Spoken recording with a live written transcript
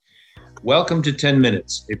Welcome to 10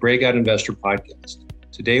 Minutes, a Breakout Investor podcast.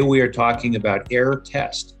 Today we are talking about Aehr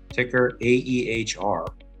Test, ticker AEHR,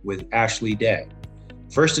 with Ashley Day.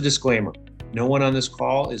 First, a disclaimer. No one on this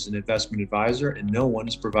call is an investment advisor and no one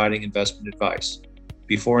is providing investment advice.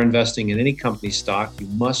 Before investing in any company stock, you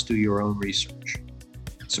must do your own research.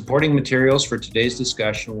 Supporting materials for today's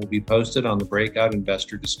discussion will be posted on the Breakout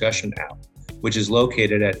Investor Discussion app, which is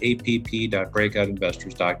located at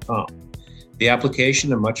app.breakoutinvestors.com. The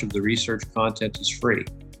application and much of the research content is free.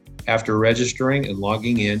 After registering and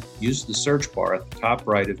logging in, use the search bar at the top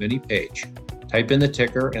right of any page. Type in the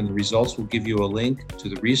ticker and the results will give you a link to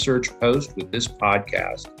the research post with this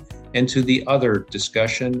podcast and to the other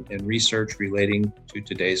discussion and research relating to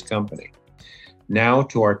today's company. Now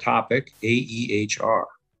to our topic, AEHR.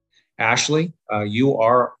 Ashley, you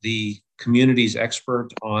are the community's expert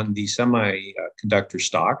on the semiconductor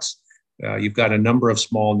stocks. You've got a number of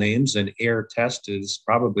small names, and Aehr Test is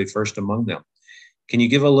probably first among them. Can you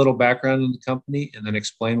give a little background on the company and then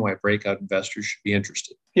explain why breakout investors should be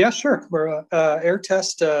interested? Yeah, sure. Aehr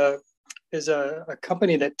Test is a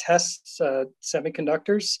company that tests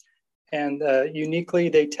semiconductors, and uniquely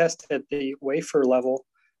they test at the wafer level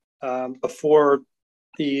before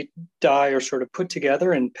the die are sort of put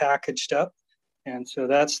together and packaged up. And so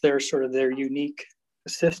that's their unique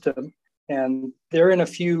system. And they're in a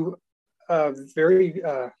few very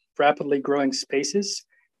rapidly growing spaces,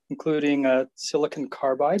 including silicon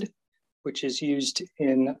carbide, which is used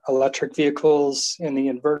in electric vehicles, in the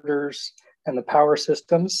inverters, and the power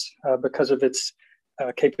systems because of its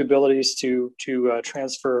capabilities to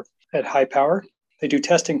transfer at high power. They do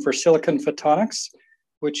testing for silicon photonics,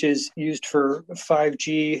 which is used for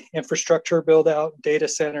 5G infrastructure build-out, data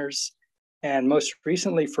centers, and most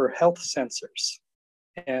recently for health sensors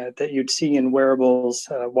that you'd see in wearables,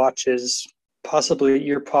 watches, possibly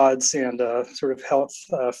ear pods, and sort of health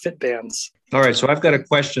fit bands. All right, so I've got a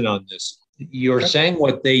question on this. You're saying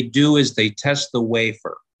what they do is they test the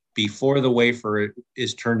wafer before the wafer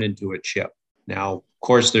is turned into a chip. Now, of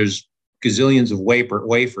course, there's gazillions of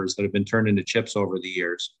wafers that have been turned into chips over the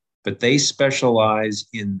years, but they specialize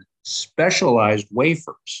in specialized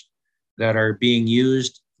wafers that are being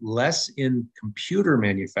used less in computer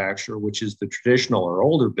manufacture, which is the traditional or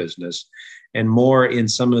older business, and more in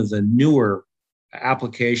some of the newer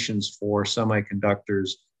applications for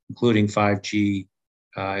semiconductors, including 5G,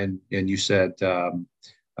 and you said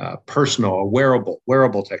personal,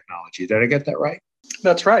 wearable technology. Did I get that right?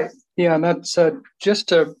 That's right. Yeah, and that's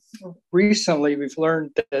just recently we've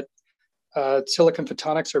learned that silicon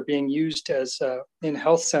photonics are being used as in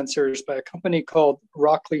health sensors by a company called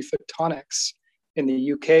Rockley Photonics in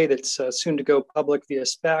the UK that's soon to go public via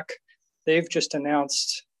SPAC. They've just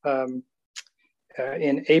announced in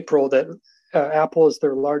April that Apple is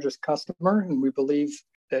their largest customer, and we believe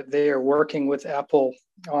that they are working with Apple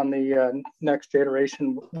on the next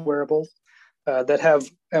generation wearables that have,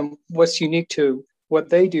 and what's unique to what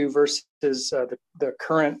they do versus the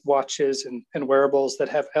current watches and wearables that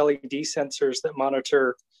have LED sensors that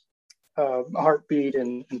monitor heartbeat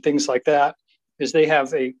and things like that, is they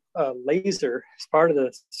have a laser as part of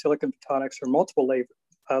the silicon photonics, or multiple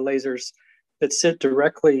lasers that sit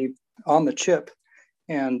directly on the chip.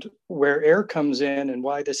 And where Aehr comes in and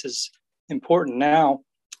why this is important now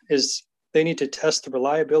is they need to test the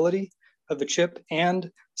reliability of the chip and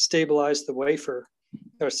stabilize the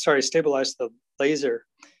stabilize the laser.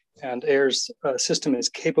 And Aehr's system is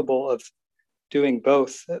capable of doing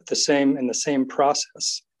both in the same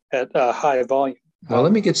process at high volume. Well,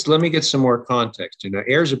 let me get some more context.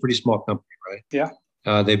 Aehr is a pretty small company, right? Yeah.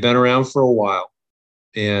 They've been around for a while.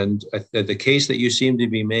 And the case that you seem to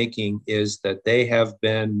be making is that they have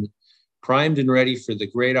been primed and ready for the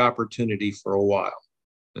great opportunity for a while.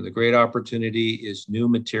 And the great opportunity is new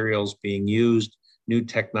materials being used, new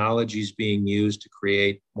technologies being used to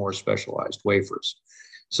create more specialized wafers.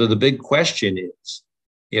 So the big question is,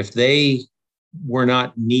 if they were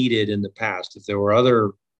not needed in the past, if there were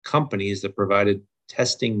other companies that provided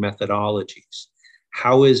testing methodologies,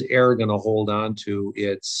 how is Aehr going to hold on to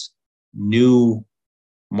its new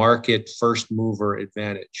market first mover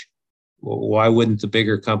advantage? Why wouldn't the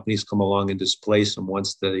bigger companies come along and displace them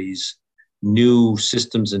once these new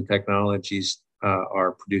systems and technologies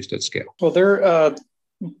are produced at scale? Well,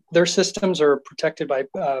 their systems are protected by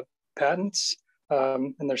patents,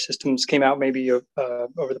 and their systems came out maybe over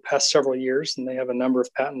the past several years, and they have a number of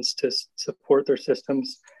patents to support their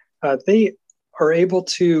systems. They are able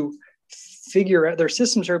to their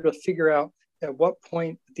systems are able to figure out at what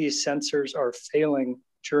point these sensors are failing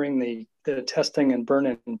during the testing and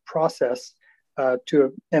burn-in process,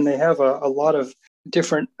 and they have a lot of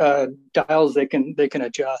different dials they can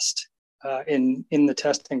adjust in the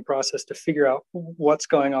testing process to figure out what's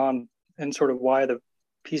going on and sort of why the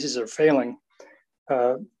pieces are failing.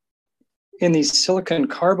 In the silicon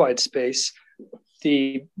carbide space,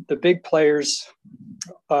 the big players,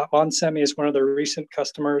 onsemi is one of their recent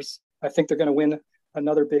customers. I think they're going to win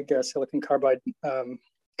another big silicon carbide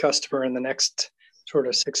customer in the next sort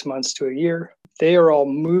of 6 months to a year. They are all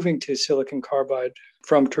moving to silicon carbide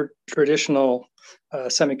from traditional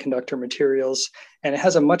semiconductor materials, and it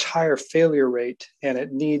has a much higher failure rate, and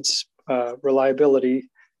it needs reliability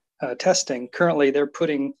testing. Currently, they're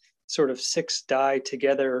putting sort of 6 die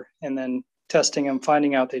together and then testing them,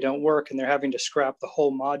 finding out they don't work, and they're having to scrap the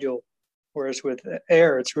whole module. Whereas with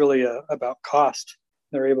Aehr, it's really about cost.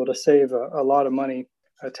 They're able to save a lot of money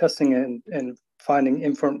testing and finding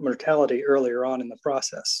infant mortality earlier on in the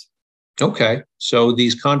process. Okay. So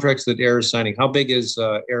these contracts that Aehr is signing, how big is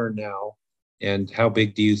Aehr now? And how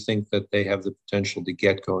big do you think that they have the potential to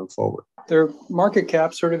get going forward? Their market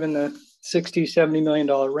cap sort of in the $60, $70 million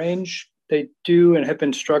range. They do and have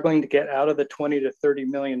been struggling to get out of the 20 to 30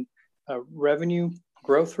 million revenue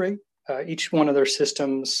growth rate. Each one of their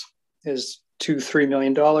systems is $2-3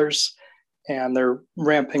 million, and they're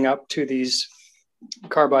ramping up to these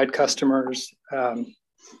carbide customers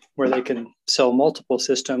where they can sell multiple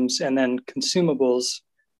systems and then consumables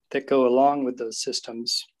that go along with those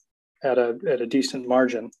systems at a decent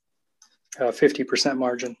margin, 50%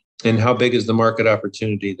 margin. And how big is the market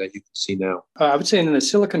opportunity that you can see now? I would say in the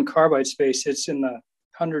silicon carbide space, it's in the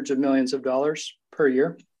hundreds of millions of dollars per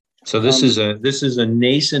year. So this is a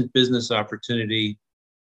nascent business opportunity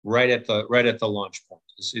right at the launch point.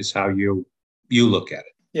 This is how you look at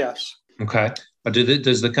it. Yes. Okay.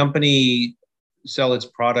 Does the company sell its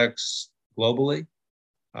products globally?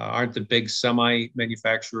 Aren't the big semi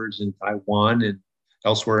manufacturers in Taiwan and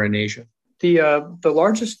elsewhere in Asia? The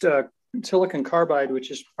largest silicon carbide,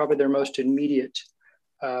 which is probably their most immediate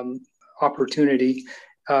opportunity,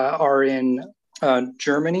 are in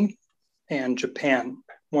Germany and Japan.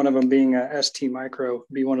 One of them being ST Micro,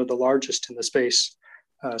 be one of the largest in the space,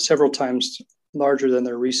 several times larger than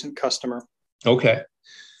their recent customer. Okay.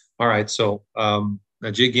 All right. So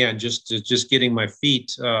again, just getting my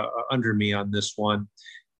feet under me on this one.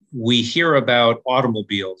 We hear about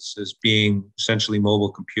automobiles as being essentially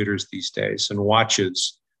mobile computers these days, and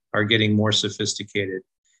watches are getting more sophisticated.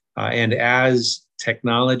 And as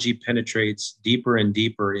technology penetrates deeper and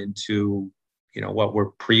deeper into, what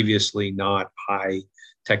were previously not high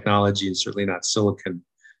technology and certainly not silicon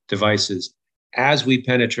devices, as we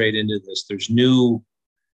penetrate into this, there's new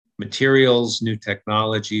materials, new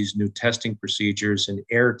technologies, new testing procedures, and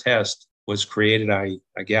Aehr Test was created, I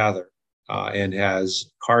gather, and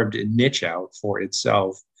has carved a niche out for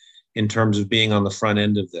itself in terms of being on the front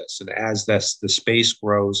end of this. And as the space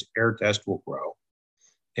grows, Aehr Test will grow.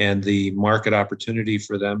 And the market opportunity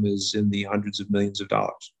for them is in the hundreds of millions of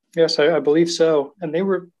dollars. Yes, I believe so. And they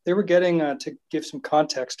were getting, to give some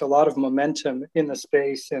context, a lot of momentum in the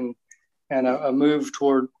space and a move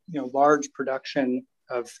toward large production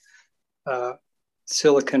of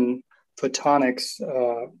silicon photonics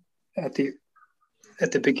at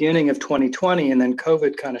the beginning of 2020, and then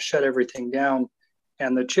COVID kind of shut everything down.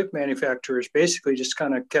 And the chip manufacturers basically just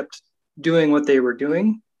kind of kept doing what they were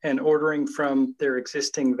doing and ordering from their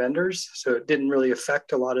existing vendors. So it didn't really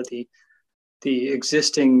affect a lot of the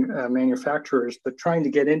existing manufacturers, but trying to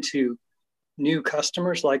get into new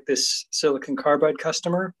customers like this silicon carbide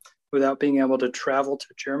customer without being able to travel to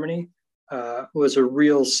Germany was a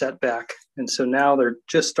real setback. And so now they're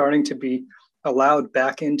just starting to be allowed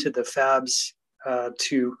back into the fabs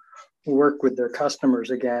to work with their customers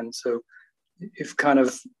again. So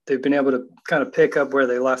they've been able to kind of pick up where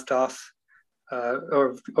they left off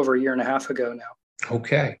over a year and a half ago now.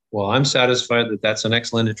 Okay. Well, I'm satisfied that that's an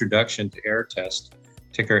excellent introduction to Aehr Test,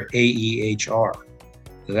 ticker AEHR.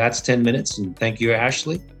 That's 10 minutes, and thank you,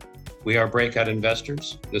 Ashley. We are Breakout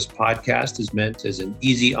Investors. This podcast is meant as an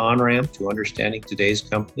easy on-ramp to understanding today's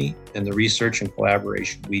company and the research and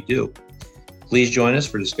collaboration we do. Please join us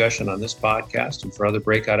for discussion on this podcast and for other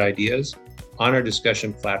breakout ideas on our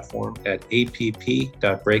discussion platform at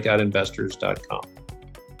app.breakoutinvestors.com.